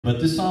But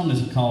this song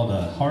is called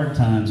Hard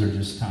Times Are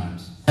Just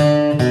Times.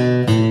 I've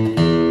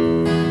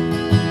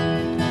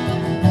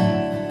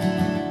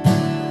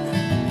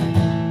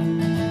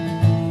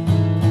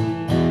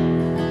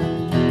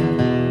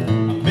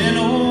been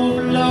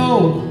over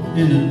low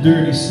in a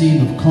dirty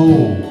seam of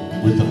coal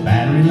with a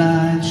battery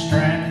light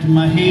strapped to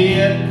my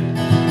head.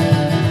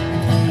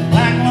 And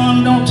black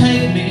lung don't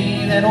take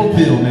me, that old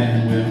bill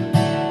man will.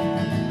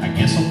 I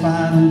guess I'll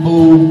fight them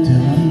both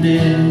till I'm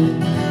dead.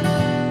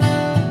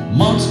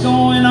 Months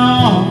going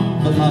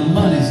on, but my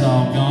money's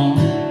all gone.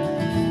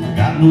 I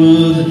got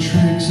no other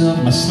tricks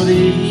up my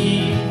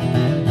sleeve.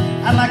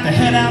 I'd like to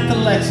head out to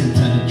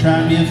Lexington and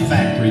try me a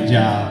factory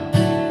job,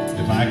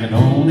 if I could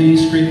only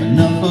scrape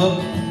enough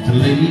up to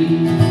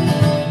leave.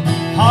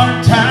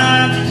 Hard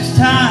times are just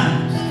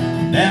times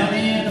down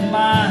in the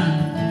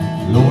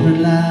mine. Lord, I'd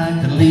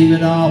like to leave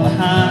it all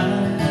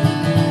behind.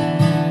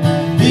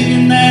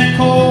 Digging that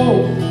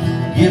coal,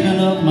 giving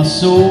up my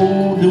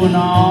soul, doing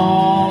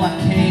all I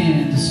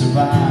can to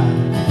survive.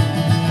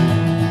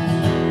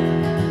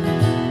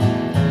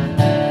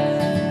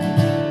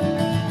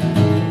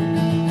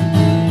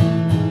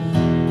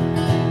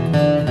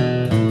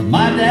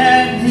 My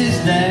dad and his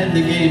dad,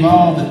 they gave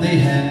all that they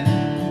had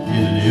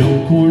in an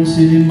Elkhorn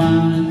City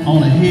mine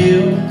on a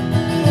hill.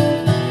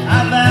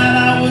 I vowed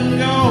I wouldn't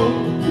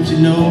go, but you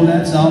know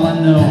that's all I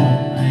know.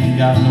 I ain't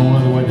got no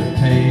other way to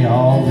pay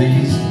all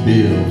these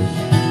bills.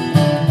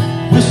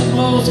 Whistle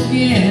blows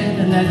again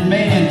and that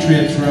man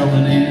trip's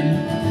rolling in.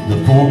 The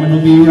foreman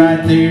will be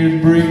right there to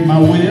break my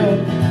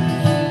will.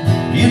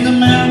 In the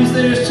mountains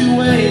there's two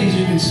ways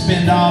you can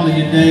spend all of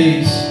your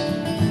days.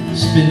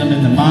 Spend them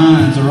in the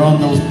mines or on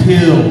those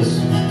pills.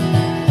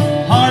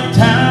 Hard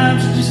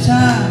times are just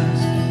times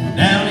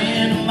down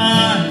in the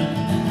mine.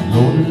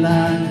 Lord, I'd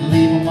like to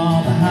leave them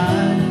all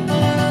behind.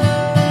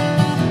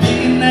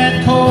 Digging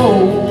that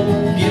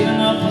coal, giving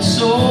up my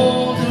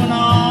soul, doing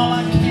all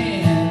I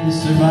can to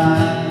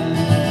survive.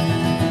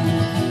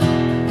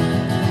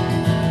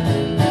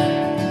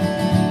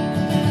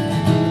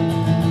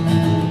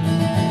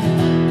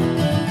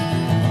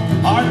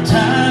 Hard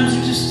times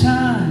are just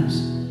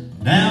times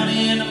down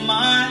in the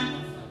mine.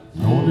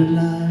 Lord, I'd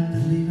like to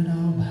leave it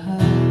all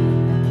behind.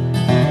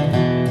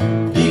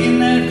 Digging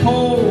that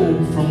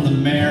coal from the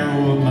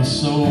marrow of my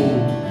soul,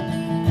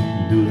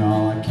 doing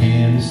all I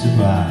can to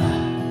survive.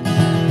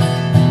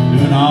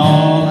 Doing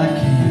all I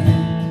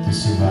can to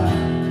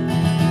survive.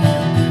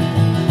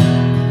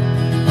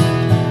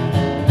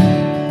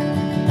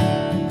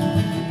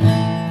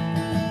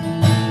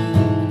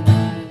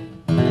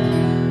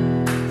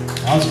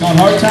 Oh, it's called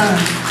Hard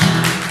Times.